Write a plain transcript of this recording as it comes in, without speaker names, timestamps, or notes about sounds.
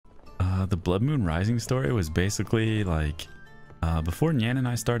The Blood Moon Rising story was basically like before Nyan and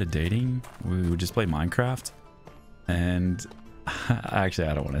I started dating, we would just play Minecraft, and actually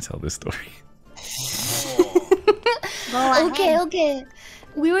I don't want to tell this story. Okay.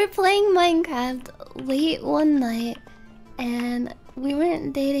 We were playing Minecraft late one night, and we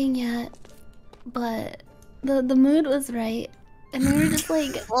weren't dating yet, but the mood was right. And we were just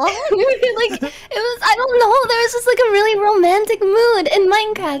like, we were like, it was, I don't know, there was just like a really romantic mood in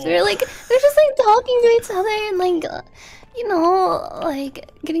Minecraft. We were just like talking to each other and like, you know,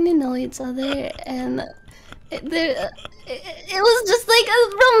 like getting to know each other. And it was just like a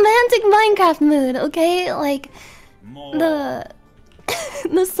romantic Minecraft mood, okay? Like,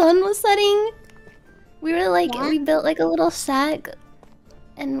 the sun was setting. We were like, we built like a little shack,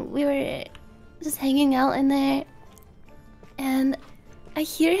 and we were just hanging out in there. And I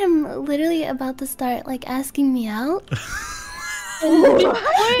hear him literally about to start like asking me out.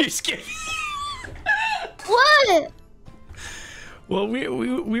 You're scared. What? Well,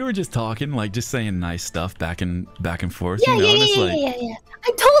 we were just talking, like just saying nice stuff back and forth. Yeah, you know? Yeah. I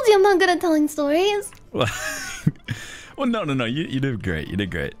told you I'm not good at telling stories. Well, no. You did great. You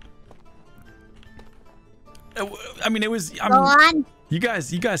did great. I mean, it was. Go on. You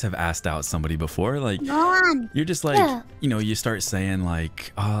guys have asked out somebody before, like you're just like, you know, you start saying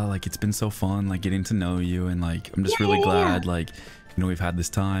like, oh, like it's been so fun, like getting to know you, and like I'm just really glad, like, you know, we've had this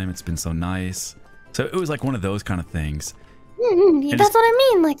time, it's been so nice. So it was like one of those kind of things. That's what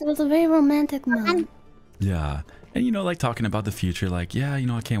I mean, like it was a very romantic moment. Yeah, and you know, like talking about the future, like, yeah, you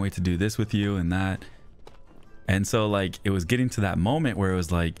know, I can't wait to do this with you and that. And so like it was getting to that moment where it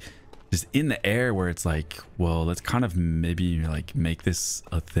was like just in the air, where it's like, well, let's kind of maybe like make this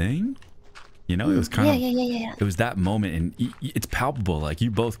a thing, you know? It was kind of it was that moment, and it's palpable, like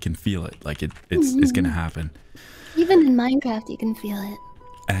you both can feel it, like it's gonna happen. Even in Minecraft you can feel it.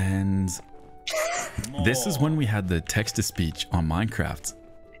 And this is when we had the text-to-speech on Minecraft.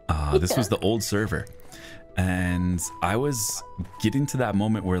 This was the old server, and I was getting to that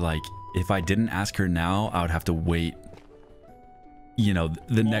moment where like if I didn't ask her now, I would have to wait, you know,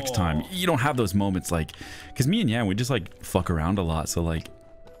 the next time. You don't have those moments, like, because me and Yan, we just like fuck around a lot, so like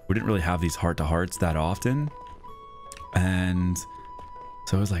we didn't really have these heart-to-hearts that often. And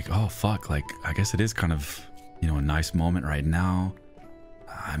so I was like, oh fuck, like I guess it is kind of, you know, a nice moment right now,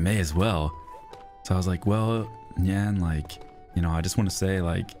 I may as well. So I was like, well, Yan, like, you know, I just want to say,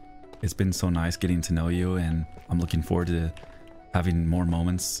 like, it's been so nice getting to know you, and I'm looking forward to having more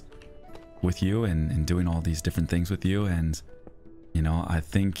moments with you and doing all these different things with you. And you know, I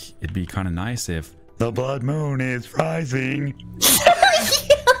think it'd be kind of nice if the blood moon is rising.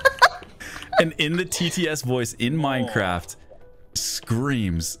 And in the TTS voice in Minecraft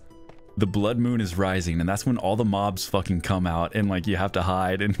screams, the blood moon is rising. And that's when all the mobs fucking come out, and like you have to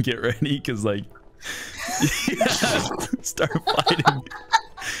hide and get ready, because like you start fighting.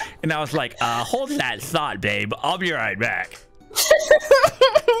 And I was like, hold that thought, babe, I'll be right back.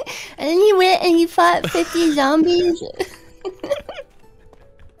 And then he went and he fought 50 zombies.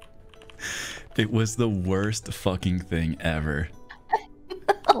 It was the worst fucking thing ever.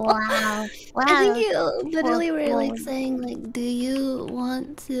 Wow. I think you literally were like saying like, do you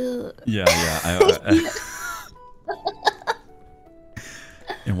want to? Yeah.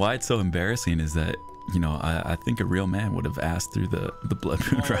 And why it's so embarrassing is that, you know, I think a real man would have asked through the blood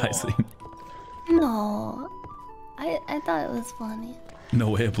moon rising. No, I thought it was funny. No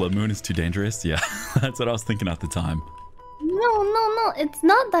way, a blood moon is too dangerous. Yeah, that's what I was thinking at the time. No, it's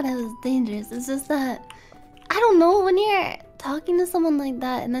not that it was dangerous. It's just that, I don't know, when you're talking to someone like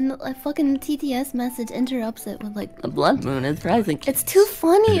that and then a fucking TTS message interrupts it with like, the blood moon is rising. It's too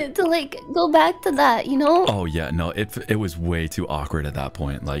funny to like go back to that, you know? Oh yeah, no, it was way too awkward at that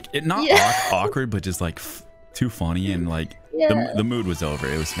point. Like, it not awkward, but just like too funny, and like the mood was over.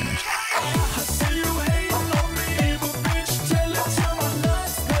 It was finished.